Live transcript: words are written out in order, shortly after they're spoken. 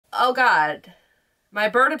Oh God. My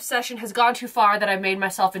bird obsession has gone too far that I've made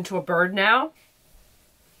myself into a bird now.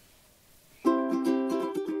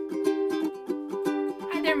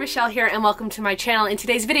 Michelle here and welcome to my channel. In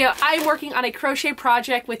today's video, I'm working on a crochet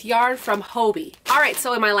project with yarn from Hobbii. Alright,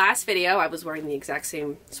 so in my last video, I was wearing the exact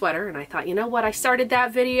same sweater and I thought, you know what, I started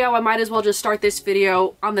that video, I might as well just start this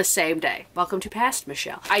video on the same day. Welcome to past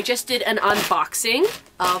Michelle. I just did an unboxing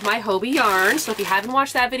of my Hobbii yarn, so if you haven't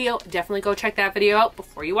watched that video, definitely go check that video out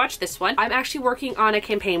before you watch this one. I'm actually working on a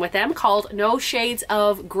campaign with them called No Shades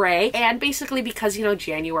of Gray, and basically because, you know,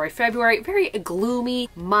 January, February, very gloomy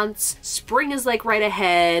months, spring is like right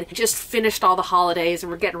ahead. Just finished all the holidays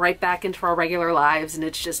and we're getting right back into our regular lives and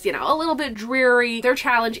it's just, you know, a little bit dreary. Their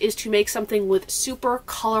challenge is to make something with super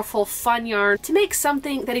colorful, fun yarn, to make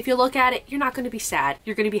something that if you look at it, you're not going to be sad.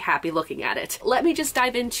 You're going to be happy looking at it. Let me just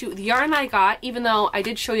dive into the yarn I got, even though I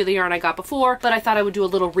did show you the yarn I got before, but I thought I would do a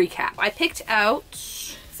little recap. I picked out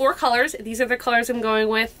 4 colors. These are the colors I'm going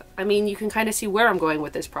with. I mean, you can kind of see where I'm going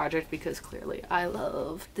with this project because clearly I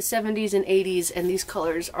love the 70s and 80s and these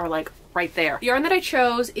colors are like right there. The yarn that I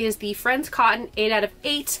chose is the Friends Cotton 8 out of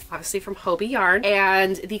 8, obviously from Hobbii yarn.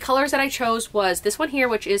 And the colors that I chose was this one here,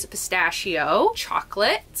 which is pistachio,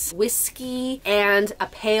 chocolate, whiskey, and a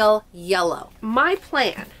pale yellow. My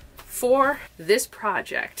plan for this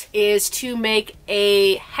project is to make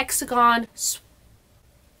a hexagon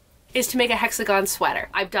sweater.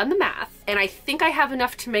 I've done the math and I think I have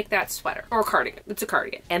enough to make that sweater or a cardigan. It's a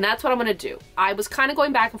cardigan and that's what I'm gonna do. I was kind of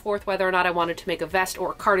going back and forth whether or not I wanted to make a vest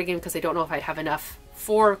or a cardigan because I don't know if I'd have enough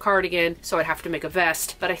for a cardigan, so I'd have to make a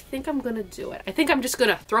vest, but I think I'm gonna do it. I think I'm just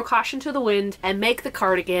gonna throw caution to the wind and make the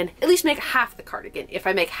cardigan, at least make half the cardigan. If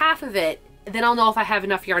I make half of it, then I'll know if I have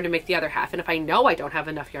enough yarn to make the other half. And if I know I don't have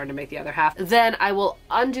enough yarn to make the other half, then I will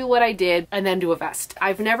undo what I did and then do a vest.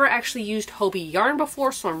 I've never actually used Hobbii yarn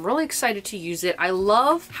before, so I'm really excited to use it. I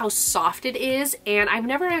love how soft it is, and I've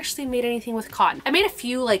never actually made anything with cotton. I made a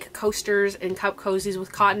few like coasters and cup cozies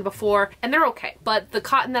with cotton before, and they're okay. But the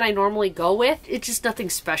cotton that I normally go with, it's just nothing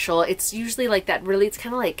special. It's usually like that really, it's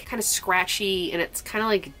kind of scratchy and it's kind of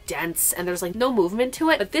like dense and there's like no movement to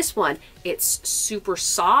it. But this one, it's super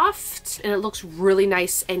soft and it looks really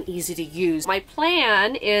nice and easy to use. My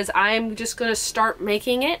plan is I'm just gonna start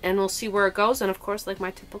making it and we'll see where it goes. And of course, like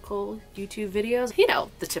my typical YouTube videos, you know,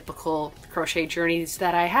 the typical crochet journeys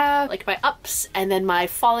that I have, like my ups and then my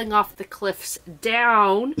falling off the cliffs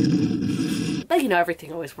down. But you know,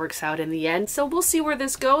 everything always works out in the end. So we'll see where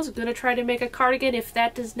this goes. I'm gonna try to make a cardigan. If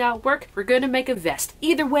that does not work, we're gonna make a vest.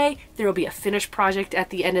 Either way, there will be a finished project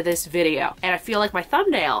at the end of this video. And I feel like my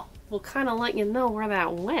thumbnail will kind of let you know where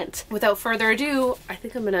that went. Without further ado, I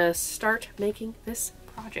think I'm gonna start making this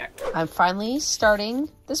project. I'm finally starting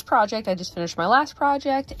this project. I just finished my last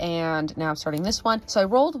project and now I'm starting this one. So I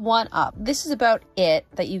rolled one up. This is about it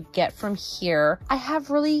that you get from here. I have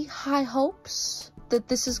really high hopes that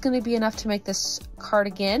this is going to be enough to make this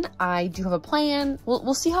cardigan. I do have a plan.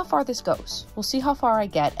 We'll see how far this goes. We'll see how far I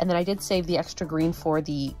get. And then I did save the extra green for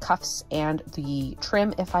the cuffs and the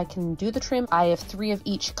trim if I can do the trim. I have 3 of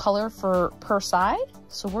each color per side.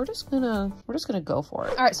 So we're just gonna go for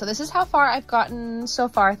it. All right, so this is how far I've gotten so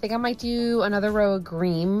far. I think I might do another row of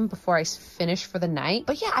green before I finish for the night.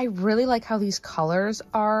 But yeah, I really like how these colors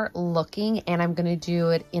are looking, and I'm gonna do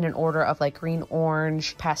it in an order of like green,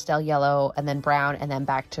 orange, pastel yellow, and then brown, and then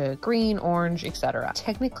back to green, orange, etc.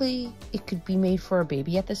 Technically, it could be made for a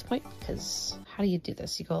baby at this point, because how do you do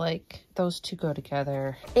this? You go like, those two go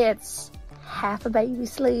together. It's half a baby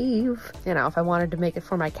sleeve. You know, if I wanted to make it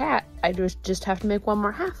for my cat, I just have to make one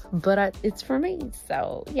more half, but it's for me,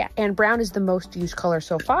 so yeah. And brown is the most used color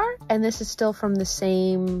so far, and this is still from the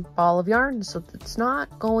same ball of yarn, so it's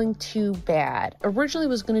not going too bad. Originally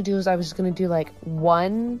what I was gonna do is I was gonna do like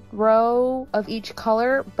 1 row of each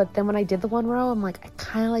color, but then when I did the 1 row, I'm like, I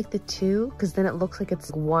kind of like the 2, because then it looks like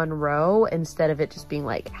it's 1 row instead of it just being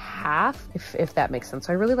like half, if that makes sense.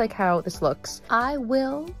 So I really like how this looks. I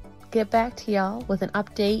will get back to y'all with an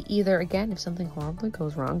update, either again if something horribly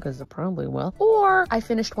goes wrong, because it probably will, or I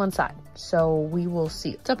finished one side, so we will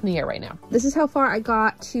see. It's up in the air right now. This is how far I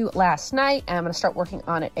got to last night, and I'm gonna start working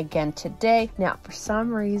on it again today. Now, for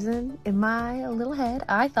some reason in my little head,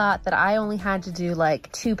 I thought that I only had to do like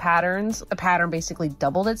 2 patterns. A pattern basically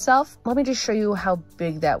doubled itself. Let me just show you how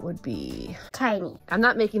big that would be. Tiny. I'm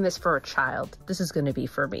not making this for a child. This is gonna be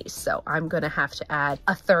for me, so I'm gonna have to add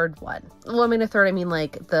a 3rd one. Well, I mean a third, I mean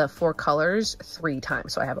like the 4 colors 3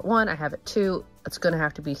 times. So I have it 1, I have it 2, it's gonna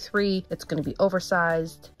have to be 3, it's gonna be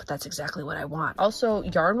oversized, but that's exactly what I want. Also,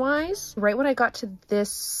 yarn wise, right when I got to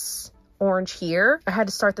this orange here, I had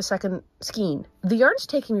to start the second skein. The yarn's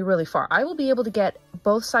taking me really far. I will be able to get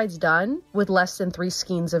both sides done with less than 3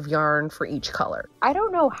 skeins of yarn for each color. I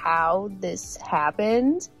don't know how this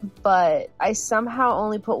happened, but I somehow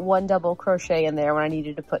only put 1 double crochet in there when I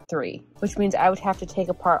needed to put 3, which means I would have to take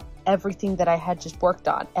apart everything that I had just worked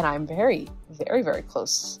on. And I'm very, very, very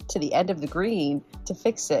close to the end of the green to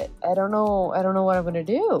fix it. I don't know what I'm gonna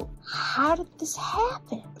do. How did this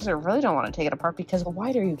happen? Because I really don't want to take it apart, because the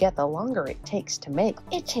wider you get, the longer it takes to make.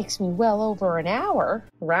 It takes me well over an hour,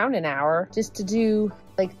 around an hour, just to do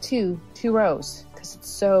like two rows, because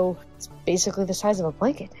it's basically the size of a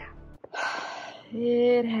blanket now.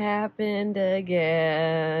 It happened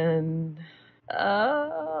again.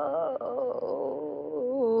 Oh.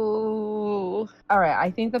 All right,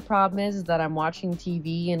 I think the problem is that I'm watching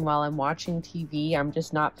TV, and while I'm watching TV, I'm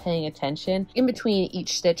just not paying attention. In between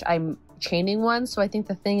each stitch, I'm chaining one. So I think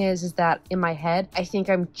the thing is that in my head, I think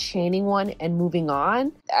I'm chaining one and moving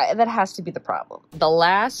on. That has to be the problem. The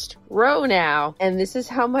last row now, and this is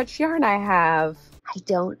how much yarn I have. I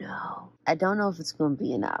don't know. I don't know if it's going to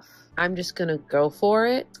be enough. I'm just going to go for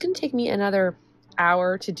it. It's going to take me another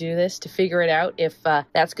hour to do this, to figure it out if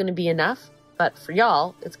that's going to be enough. But for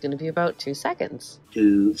y'all, it's going to be about 2 seconds.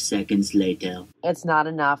 2 seconds later. It's not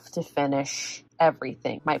enough to finish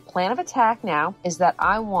everything. My plan of attack now is that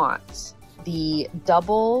I want the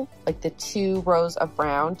double, like the 2 rows of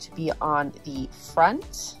brown, to be on the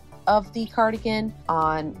front of the cardigan,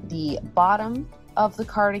 on the bottom of the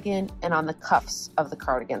cardigan, and on the cuffs of the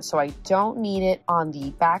cardigan. So I don't need it on the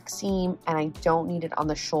back seam, and I don't need it on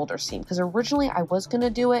the shoulder seam, because originally I was gonna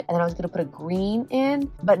do it and then I was gonna put a green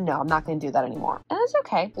in, but no, I'm not gonna do that anymore. And that's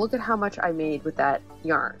okay. Look at how much I made with that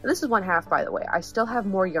yarn. And this is 1/2, by the way. I still have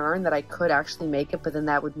more yarn that I could actually make it, but then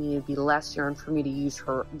that would mean it'd be less yarn for me to use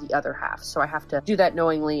for the other half. So I have to do that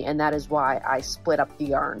knowingly, and that is why I split up the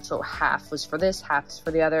yarn. So half was for this, half is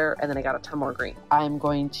for the other, and then I got a ton more green. I'm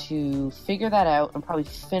going to figure that out and probably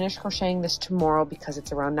finish crocheting this tomorrow, because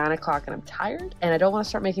it's around 9 o'clock and I'm tired, and I don't want to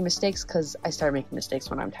start making mistakes, because I start making mistakes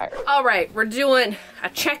when I'm tired. All right, we're doing a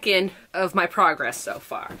check-in of my progress so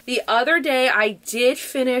far. The other day I did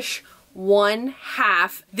finish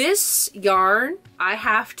 1/2. This yarn, I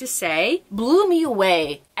have to say, blew me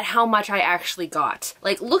away at how much I actually got.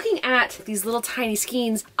 Like, looking at these little tiny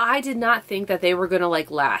skeins, I did not think that they were gonna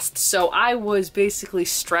like last. So I was basically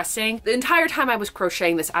stressing. The entire time I was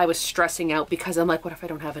crocheting this, I was stressing out, because I'm like, what if I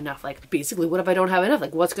don't have enough? Like, basically, what if I don't have enough?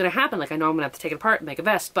 Like, what's gonna happen? Like, I know I'm gonna have to take it apart and make a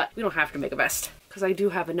vest, but we don't have to make a vest, because I do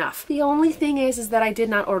have enough. The only thing is that I did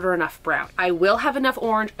not order enough brown. I will have enough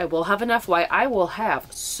orange, I will have enough white, I will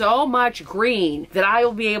have so much green that I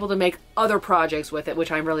will be able to make other projects with it,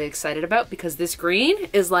 which I'm really excited about, because this green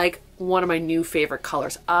is like one of my new favorite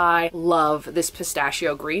colors. I love this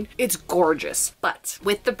pistachio green. It's gorgeous. But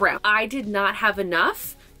with the brown, I did not have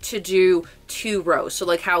enough to do 2 rows. So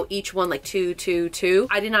like how each one, like 2, 2, 2.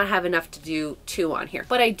 I did not have enough to do 2 on here,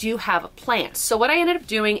 but I do have a plan. So what I ended up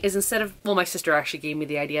doing is, instead of, well, my sister actually gave me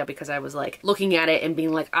the idea, because I was like looking at it and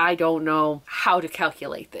being like, I don't know how to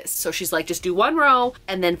calculate this. So she's like, just do 1 row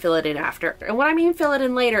and then fill it in after. And what I mean fill it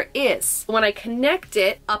in later is, when I connect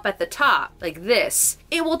it up at the top like this,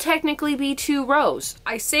 it will technically be 2 rows.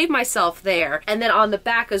 I save myself there. And then on the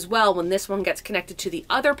back as well, when this one gets connected to the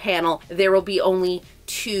other panel, there will be only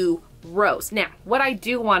 2 rows. Now, what I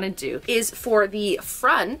do want to do is, for the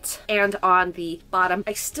front and on the bottom,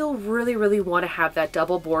 I still really want to have that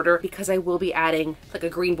double border, because I will be adding like a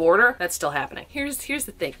green border. That's still happening. Here's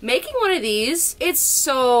the thing. Making one of these, it's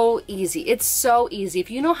so easy. It's so easy. If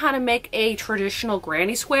you know how to make a traditional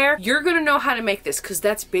granny square, you're gonna know how to make this, because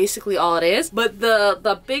that's basically all it is. But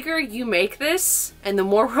the bigger you make this and the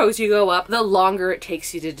more rows you go up, the longer it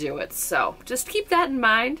takes you to do it. So just keep that in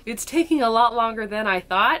mind. It's taking a lot longer than I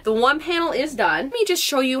thought. The one panel is done. Let me just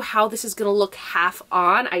show you how this is gonna look half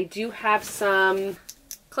on. I do have some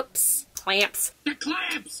clamps. The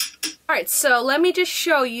clamps! All right, so let me just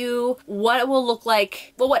show you what it will look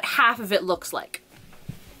like, well, what half of it looks like.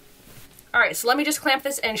 All right, so let me just clamp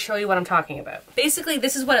this and show you what I'm talking about. Basically,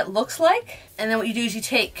 this is what it looks like. And then what you do is you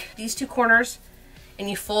take these 2 corners and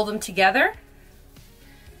you fold them together.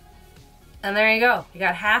 And there you go. You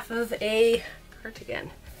got half of a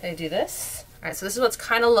cardigan. I do this. All right, so this is what it's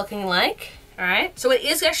kind of looking like. All right, so it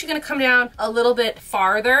is actually gonna come down a little bit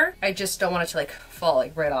farther. I just don't want it to like fall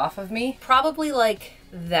like right off of me. Probably like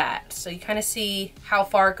that. So you kind of see how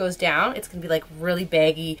far it goes down. It's gonna be like really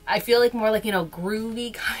baggy. I feel like more like, you know,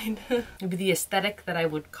 groovy kind of. Maybe the aesthetic that I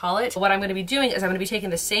would call it. So what I'm gonna be doing is I'm gonna be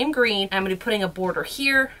taking the same green and I'm gonna be putting a border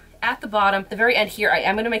here at the bottom, the very end here, I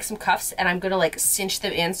am gonna make some cuffs and I'm gonna like cinch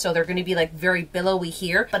them in so they're gonna be like very billowy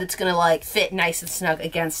here, but it's gonna like fit nice and snug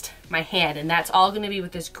against my hand, and that's all gonna be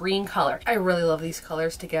with this green color. I really love these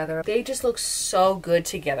colors together. They just look so good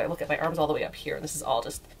together. Look at my arms all the way up here, and this is all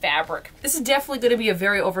just fabric. This is definitely gonna be a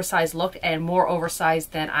very oversized look and more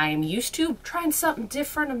oversized than I am used to. I'm trying something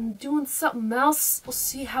different. I'm doing something else. We'll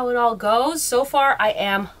see how it all goes. So far, I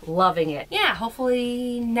am loving it. Yeah,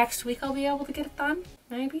 hopefully next week I'll be able to get it done.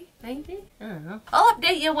 Maybe. I don't know. I'll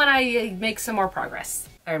update you when I make some more progress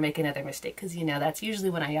or make another mistake, because you know that's usually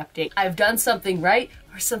when I update. I've done something right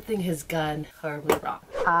or something has gone horribly wrong.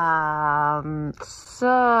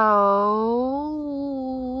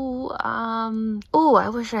 Oh, I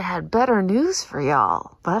wish I had better news for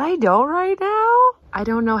y'all, but I don't right now. I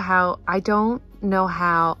don't know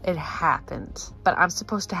how it happened, but I'm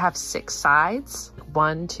supposed to have 6 sides.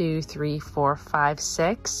 1, 2, 3, 4, 5,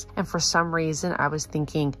 6. And for some reason I was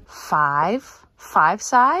thinking 5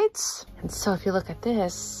 sides. And so if you look at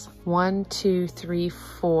this, 1, 2, 3,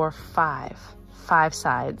 4, 5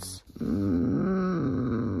 sides.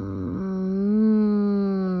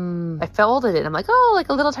 I folded it. I'm like, oh, like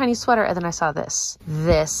a little tiny sweater. And then I saw this.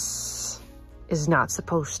 This is not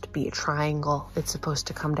supposed to be a triangle. It's supposed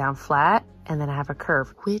to come down flat and then I have a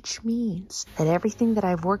curve, which means that everything that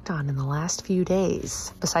I've worked on in the last few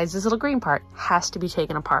days, besides this little green part, has to be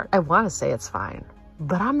taken apart. I want to say it's fine,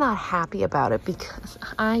 but I'm not happy about it because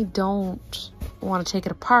I don't want to take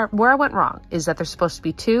it apart. Where I went wrong is that there's supposed to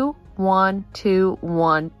be 2, 1, 2,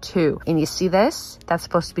 1, 2. And you see this? That's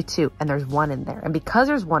supposed to be 2, and there's 1 in there. And because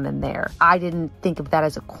there's 1 in there, I didn't think of that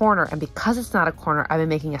as a corner. And because it's not a corner, I've been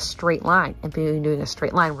making a straight line and been doing a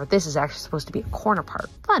straight line where this is actually supposed to be a corner part.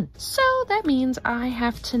 Fun. So that means I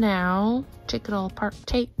have to now take it all apart.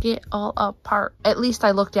 Take it all apart. At least I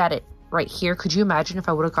looked at it right here. Could you imagine if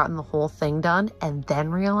I would have gotten the whole thing done and then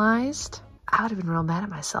realized? I would have been real mad at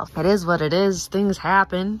myself. It is what it is. Things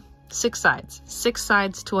happen. 6 sides. 6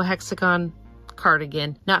 sides to a hexagon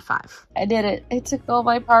cardigan, not 5. I did it. I took all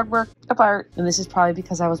my hard work apart. And this is probably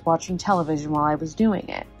because I was watching television while I was doing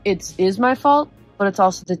it. It is my fault, but it's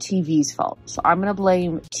also the TV's fault. So I'm gonna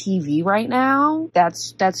blame TV right now.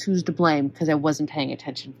 That's who's to blame, because I wasn't paying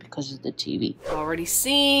attention because of the TV. Already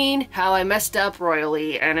seen how I messed up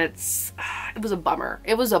royally, and it was a bummer.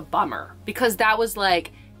 It was a bummer because that was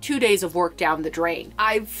like 2 days of work down the drain.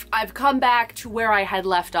 I've come back to where I had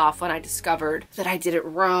left off when I discovered that I did it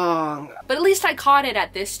wrong. But at least I caught it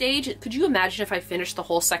at this stage. Could you imagine if I finished the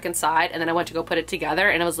whole second side and then I went to go put it together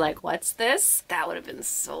and I was like, what's this? That would have been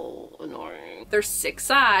so annoying. There's 6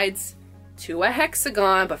 sides to a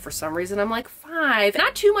hexagon, but for some reason I'm like 5.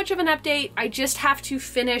 Not too much of an update. I just have to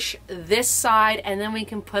finish this side and then we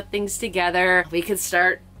can put things together. We can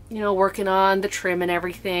start, you know, working on the trim and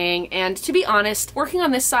everything. And to be honest, working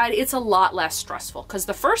on this side, it's a lot less stressful, because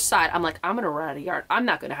the first side, I'm like, I'm gonna run out of yarn. I'm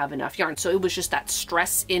not gonna have enough yarn. So it was just that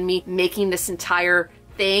stress in me making this entire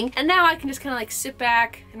thing. And now I can just kind of like sit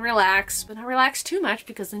back and relax, but not relax too much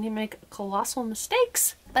because then you make colossal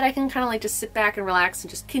mistakes. But I can kind of like just sit back and relax and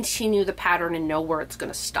just continue the pattern and know where it's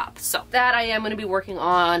gonna stop. So that I am gonna be working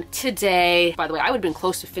on today. By the way, I would have been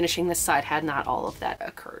close to finishing this side had not all of that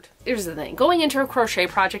occurred. Here's the thing, going into a crochet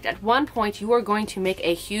project, at one point you are going to make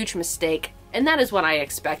a huge mistake. And that is what I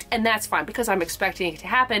expect, and that's fine because I'm expecting it to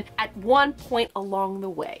happen at one point along the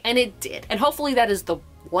way. And it did. And hopefully that is the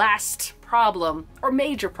last problem or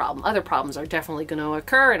major problem. Other problems are definitely going to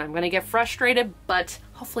occur and I'm going to get frustrated, but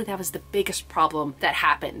hopefully that was the biggest problem that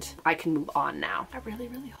happened. I can move on now. I really,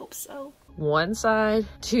 really hope so. 1 side,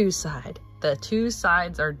 2 side. The 2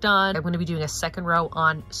 sides are done. I'm going to be doing a second row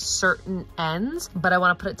on certain ends, but I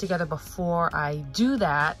want to put it together before I do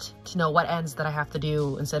that to know what ends that I have to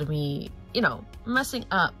do instead of me, you know, messing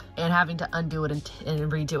up and having to undo it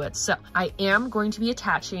and redo it. So I am going to be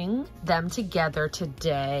attaching them together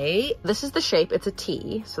today. This is the shape, it's a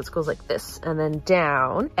T, so it goes like this and then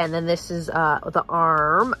down, and then this is the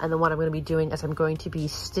arm, and then what I'm going to be doing is I'm going to be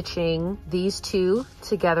stitching these 2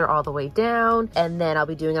 together all the way down, and then I'll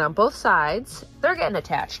be doing it on both sides. They're getting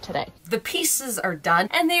attached today. The pieces are done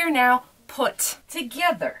and they are now put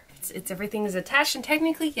together. It's everything is attached, and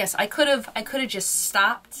technically, yes, I could have just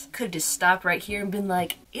stopped. Could have just stopped right here and been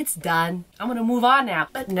like, it's done. I'm gonna move on now.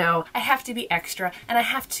 But no, I have to be extra and I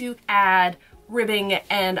have to add ribbing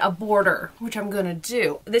and a border, which I'm gonna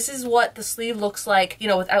do. This is what the sleeve looks like, you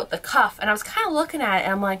know, without the cuff. And I was kind of looking at it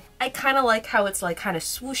and I'm like, I kind of like how it's like kind of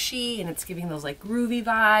swooshy and it's giving those like groovy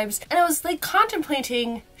vibes. And I was like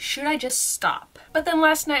contemplating, should I just stop? But then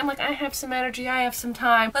last night I'm like, I have some energy, I have some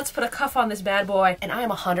time. Let's put a cuff on this bad boy. And I am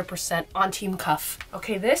 100% on team cuff.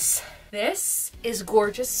 Okay, this This is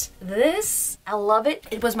gorgeous. This, I love it.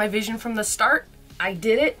 It was my vision from the start. I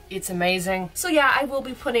did it. It's amazing. So yeah, I will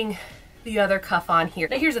be putting the other cuff on here.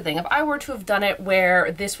 Now here's the thing, if I were to have done it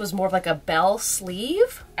where this was more of like a bell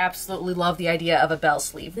sleeve, absolutely love the idea of a bell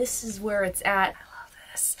sleeve. This is where it's at. I love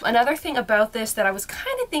this. Another thing about this that I was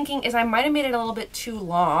kind of thinking is I might have made it a little bit too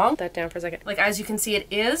long. Put that down for a second. Like as you can see, it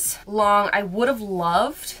is long. I would have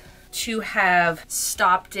loved to have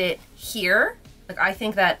stopped it here. Like I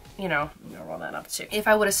think that, you know, I'm gonna roll that up too. If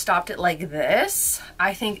I would have stopped it like this,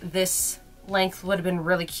 I think this length would have been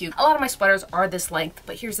really cute. A lot of my sweaters are this length,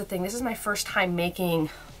 but here's the thing, this is my first time making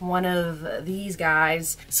one of these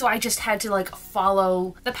guys, so I just had to like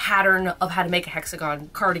follow the pattern of how to make a hexagon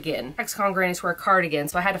cardigan, hexagon granny square cardigan.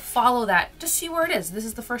 So I had to follow that to see where it is. This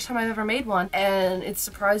is the first time I've ever made one, and it's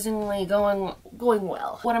surprisingly going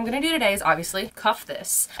well. What I'm gonna do today is obviously cuff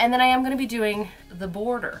this, and then I am gonna be doing the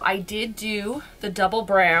border. I did do the double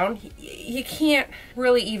brown. You can't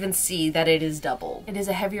really even see that it is double. It is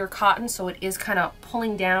a heavier cotton, so it is kind of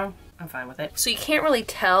pulling down. I'm fine with it. So you can't really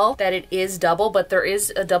tell that it is double, but there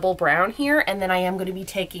is a double brown here. And then I am going to be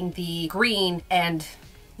taking the green and,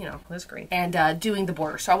 you know, this green, and doing the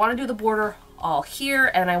border. So I want to do the border all here,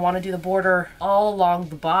 and I want to do the border all along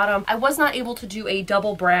the bottom. I was not able to do a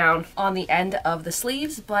double brown on the end of the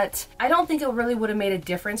sleeves, but I don't think it really would have made a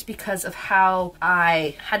difference because of how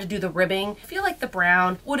I had to do the ribbing. I feel like the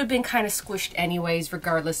brown would have been kind of squished anyways,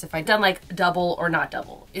 regardless if I'd done like double or not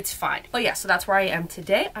double. It's fine. But yeah, so that's where I am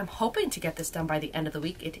today. I'm hoping to get this done by the end of the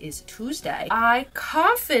week. It is Tuesday. I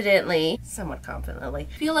confidently, somewhat confidently,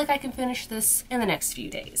 feel like I can finish this in the next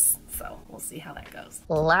few days. So we'll see how that goes.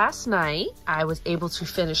 Last night, I was able to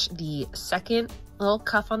finish the second little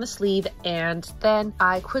cuff on the sleeve, and then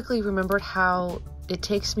I quickly remembered how it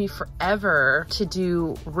takes me forever to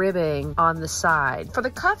do ribbing on the side. For the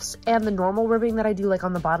cuffs and the normal ribbing that I do like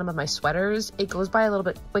on the bottom of my sweaters, it goes by a little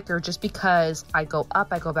bit quicker just because I go up,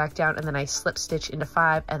 I go back down, and then I slip stitch into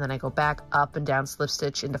 5, and then I go back up and down, slip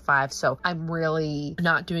stitch into 5. So I'm really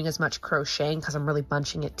not doing as much crocheting because I'm really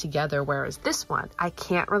bunching it together, whereas this one, I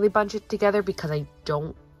can't really bunch it together because I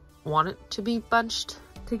don't want it to be bunched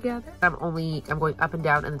together. I'm going up and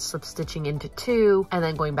down and then slip stitching into 2 and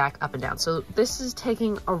then going back up and down. So this is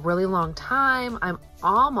taking a really long time. I'm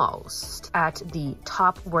almost at the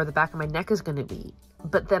top where the back of my neck is going to be.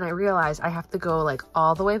 But then I realize I have to go like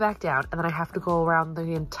all the way back down, and then I have to go around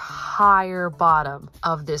the entire bottom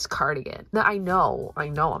of this cardigan. Now I know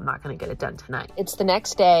I'm not gonna get it done tonight. It's the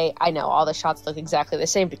next day. I know all the shots look exactly the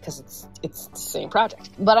same because it's the same project.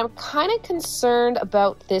 But I'm kind of concerned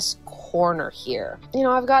about this corner here. You know,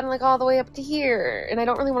 I've gotten like all the way up to here, and I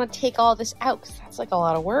don't really want to take all this out because that's like a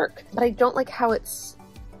lot of work. But I don't like how it's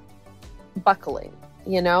buckling,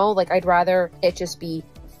 you know? Like I'd rather it just be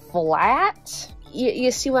flat.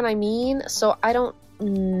 You see what I mean? So I don't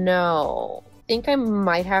know. I think I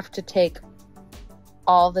might have to take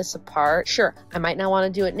all this apart. Sure, I might not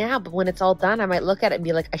want to do it now, but when it's all done, I might look at it and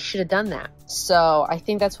be like, I should have done that. So I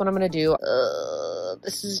think that's what I'm going to do.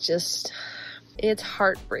 This is just, it's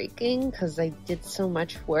heartbreaking because I did so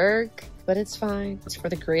much work, but it's fine. It's for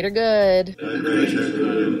the greater good.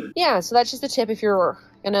 Yeah, so that's just a tip if you're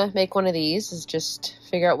going to make one of these, is just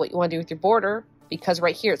figure out what you want to do with your border. Because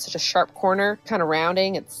right here, it's such a sharp corner, kind of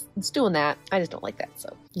rounding. It's doing that. I just don't like that,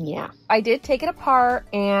 so yeah. I did take it apart,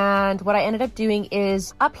 and what I ended up doing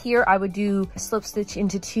is up here, I would do a slip stitch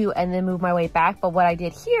into 2 and then move my way back. But what I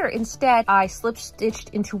did here, instead, I slip stitched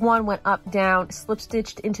into 1, went up, down, slip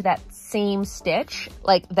stitched into that same stitch.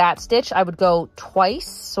 Like that stitch, I would go twice.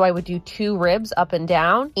 So I would do 2 ribs up and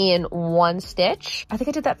down in 1 stitch. I think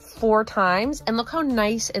I did that 4 times, and look how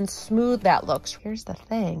nice and smooth that looks. Here's the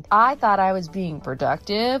thing. I thought I was being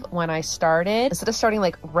productive when I started. Instead of starting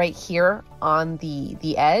like right here on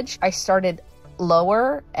the edge, I started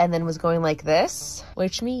lower and then was going like this,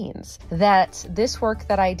 which means that this work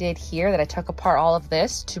that I did here, that I took apart all of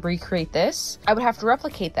this to recreate this, I would have to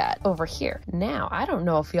replicate that over here. Now, I don't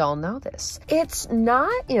know if y'all know this. It's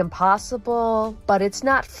not impossible, but it's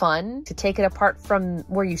not fun to take it apart from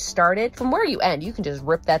where you started. From where you end, you can just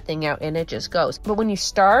rip that thing out and it just goes. But when you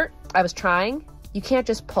start, I was trying, you can't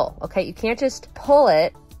just pull, okay? You can't just pull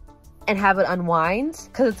it and have it unwind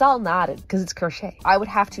because it's all knotted because it's crochet. I would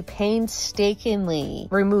have to painstakingly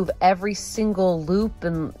remove every single loop,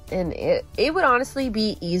 and it would honestly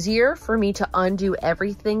be easier for me to undo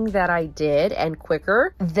everything that I did and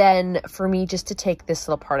quicker than for me just to take this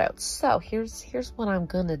little part out. So here's what I'm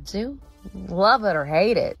gonna do. Love it or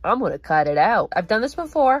hate it, I'm gonna cut it out. I've done this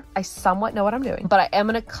before. I somewhat know what I'm doing, but I am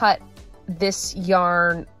gonna cut this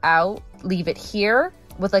yarn out, leave it here,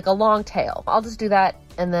 with like a long tail. I'll just do that,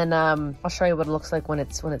 and then I'll show you what it looks like when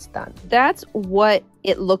it's done. That's what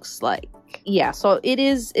it looks like. Yeah, so it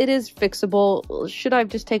is fixable. Should I have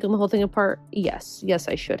just taken the whole thing apart? Yes,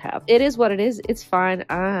 I should have. It is what it is. It's fine.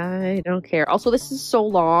 I don't care. Also, this is so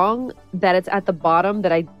long that it's at the bottom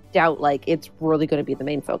that I doubt like it's really going to be the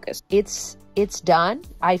main focus. It's done.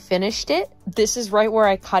 I finished it. This is right where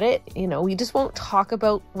I cut it. You know, we just won't talk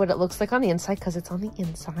about what it looks like on the inside because it's on the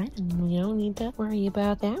inside. And we don't need to worry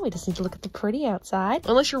about that. We just need to look at the pretty outside.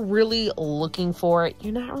 Unless you're really looking for it,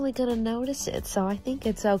 you're not really going to notice it. So I think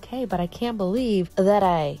it's okay, but I can't believe that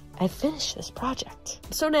I finished this project.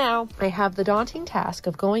 So now I have the daunting task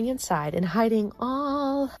of going inside and hiding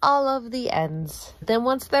all of the ends. Then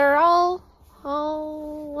once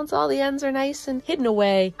all the ends are nice and hidden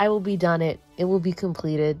away, I will be done it. It will be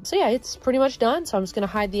completed. So yeah, it's pretty much done. So I'm just gonna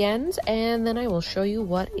hide the ends and then I will show you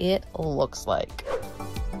what it looks like.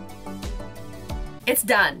 It's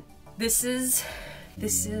done. This is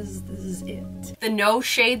it. The No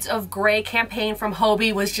Shades of Grey campaign from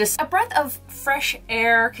Hobbii was just a breath of fresh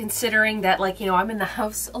air, considering that, like, you know, I'm in the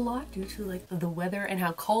house a lot due to like the weather and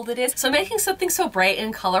how cold it is. So making something so bright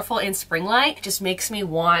and colorful and spring-like just makes me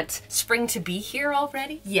want spring to be here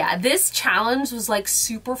already. Yeah, this challenge was like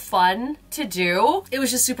super fun to do. It was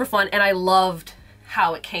just super fun and I loved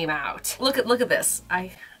how it came out. Look at this.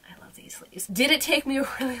 I love these sleeves. Did it take me a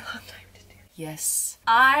really long time to do? Yes.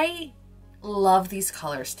 I love these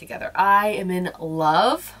colors together. I am in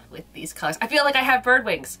love with these colors. I feel like I have bird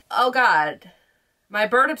wings. Oh God. My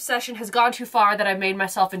bird obsession has gone too far that I've made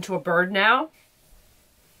myself into a bird now.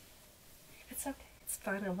 It's okay. It's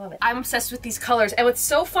fine. I love it. I'm obsessed with these colors. And what's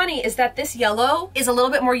so funny is that this yellow is a little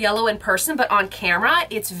bit more yellow in person, but on camera,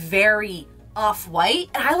 it's very off-white,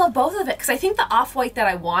 and I love both of it because I think the off-white that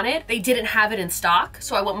I wanted, they didn't have it in stock,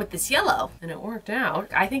 so I went with this yellow and it worked out.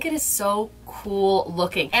 I think it is so cool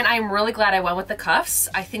looking, and I'm really glad I went with the cuffs.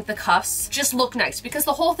 I think the cuffs just look nice because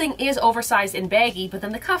the whole thing is oversized and baggy, but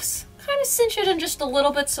then the cuffs kind of cinch it in just a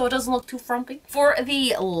little bit so it doesn't look too frumpy. For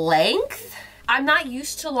the length, I'm not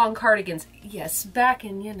used to long cardigans. Yes, back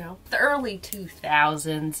in, you know, the early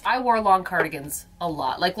 2000s, I wore long cardigans a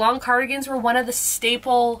lot. Like, long cardigans were one of the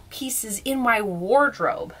staple pieces in my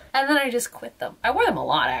wardrobe. And then I just quit them. I wore them a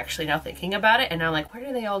lot, actually, now thinking about it. And I'm like, where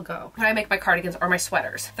do they all go? When I make my cardigans or my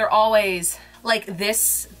sweaters, they're always like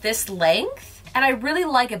this length. And I really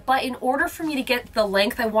like it. But in order for me to get the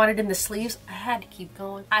length I wanted in the sleeves, I had to keep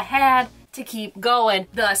going. I had to keep going.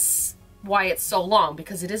 Thus, why it's so long,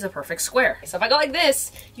 because it is a perfect square. So if I go like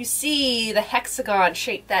this, you see the hexagon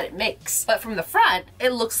shape that it makes. But from the front,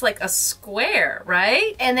 it looks like a square,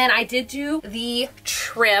 right? And then I did do the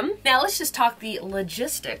trim. Now let's just talk the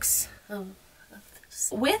logistics of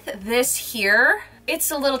this. With this here,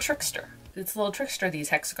 it's a little trickster. It's a little trickster, these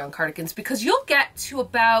hexagon cardigans, because you'll get to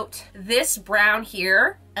about this brown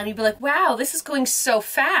here and you'll be like, wow, this is going so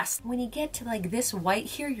fast. When you get to like this white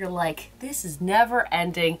here, you're like, this is never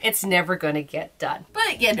ending. It's never gonna get done.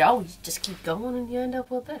 But you know, you just keep going and you end up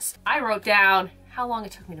with this. I wrote down how long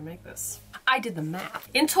it took me to make this. I did the math.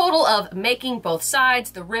 In total of making both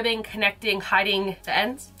sides, the ribbing, connecting, hiding the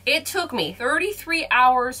ends, it took me 33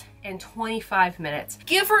 hours and 25 minutes.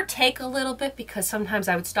 Give or take a little bit, because sometimes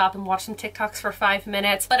I would stop and watch some TikToks for 5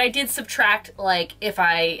 minutes, but I did subtract, like if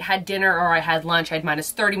I had dinner or I had lunch, I'd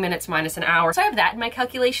minus 30 minutes, minus an hour. So I have that in my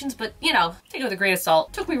calculations, but you know, take it with a grain of salt.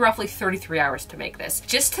 It took me roughly 33 hours to make this.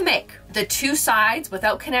 Just to make the two sides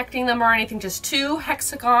without connecting them or anything, just two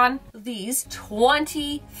hexagon, these,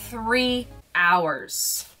 23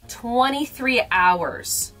 hours. 23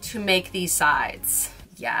 hours to make these sides.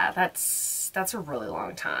 Yeah, that's a really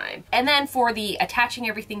long time. And then for the attaching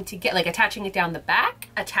everything to get, like attaching it down the back,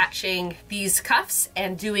 attaching these cuffs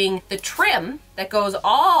and doing the trim that goes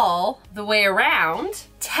all the way around,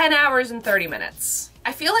 10 hours and 30 minutes.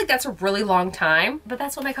 I feel like that's a really long time, but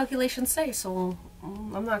that's what my calculations say, so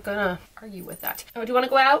I'm not gonna argue with that. Oh, do you want to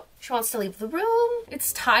go out? She wants to leave the room.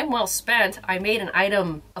 It's time well spent. I made an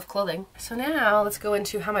item of clothing. So now let's go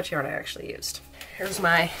into how much yarn I actually used. Here's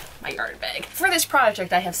my yarn bag. For this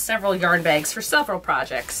project, I have several yarn bags for several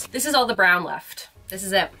projects. This is all the brown left. This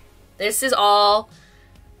is it. This is all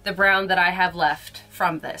the brown that I have left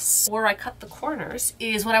from this. Where I cut the corners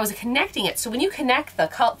is when I was connecting it. So when you connect the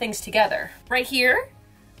things together, right here,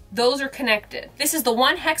 those are connected. This is the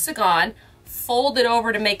one hexagon folded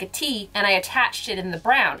over to make a T, and I attached it in the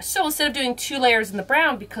brown. So instead of doing 2 layers in the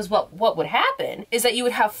brown, because what would happen is that you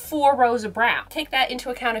would have 4 rows of brown. Take that into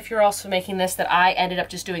account if you're also making this, that I ended up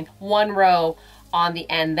just doing 1 row on the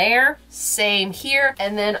end there. Same here.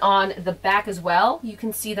 And then on the back as well, you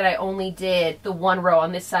can see that I only did the one row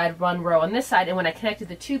on this side, one row on this side, and when I connected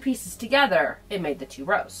the two pieces together, it made the two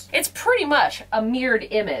rows. It's pretty much a mirrored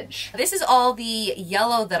image. This is all the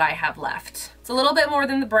yellow that I have left. It's a little bit more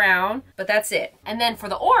than the brown, but that's it. And then for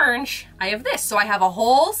the orange, I have this. So I have a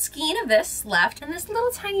whole skein of this left and this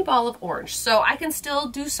little tiny ball of orange. So I can still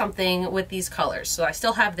do something with these colors. So I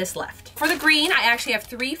still have this left. For the green, I actually have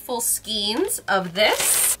 3 full skeins of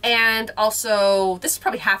this. And also, this is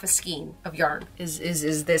probably half a skein of yarn is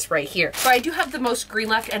this right here. So I do have the most green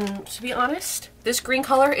left, and to be honest, this green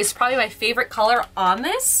color is probably my favorite color on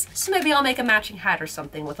this. So maybe I'll make a matching hat or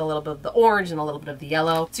something with a little bit of the orange and a little bit of the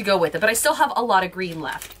yellow to go with it. But I still have a lot of green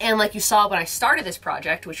left. And like you saw when I started this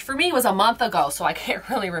project, which for me was a month ago, so I can't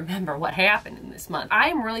really remember what happened in this month. I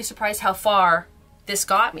am really surprised how far this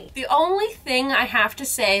got me. The only thing I have to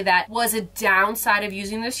say that was a downside of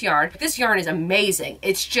using this yarn is amazing.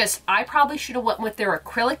 It's just, I probably should have went with their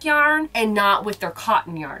acrylic yarn and not with their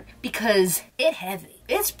cotton yarn because it's heavy.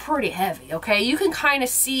 It's pretty heavy, okay? You can kind of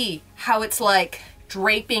see how it's like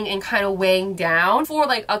draping and kind of weighing down. For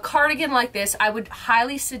like a cardigan like this, I would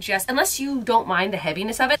highly suggest, unless you don't mind the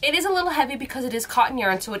heaviness of it, it is a little heavy because it is cotton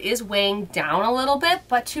yarn, so it is weighing down a little bit,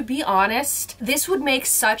 but to be honest, this would make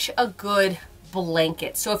such a good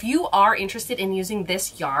blanket. So if you are interested in using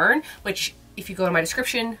this yarn, which if you go to my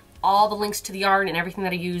description, all the links to the yarn and everything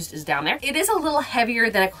that I used is down there. It is a little heavier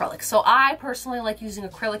than acrylic. So I personally like using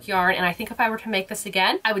acrylic yarn, and I think if I were to make this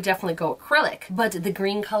again, I would definitely go acrylic. But the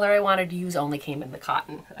green color I wanted to use only came in the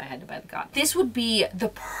cotton. I had to buy the cotton. This would be the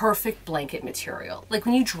perfect blanket material. Like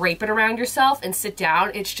when you drape it around yourself and sit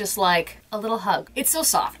down, it's just like a little hug. It's so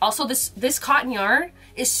soft. Also, this cotton yarn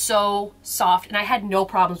is so soft, and I had no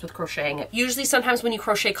problems with crocheting it. Usually sometimes when you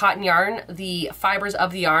crochet cotton yarn, the fibers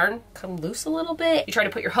of the yarn come loose a little bit. You try to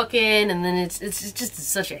put your hook in and then it's just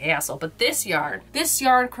such a hassle. But this yarn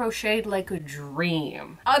crocheted like a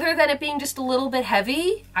dream. Other than it being just a little bit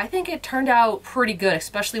heavy, I think it turned out pretty good,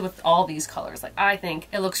 especially with all these colors. Like, I think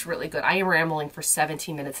it looks really good. I am rambling for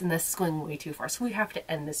 17 minutes and this is going way too far, so we have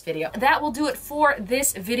to end this video. That will do it for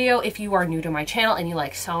this video. If you are new to my channel and you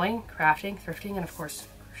like sewing, crafting, thrifting, and of course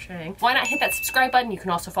crocheting, why not hit that subscribe button? You can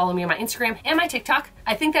also follow me on my Instagram and my TikTok.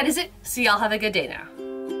 I think that is it. So y'all have a good day now.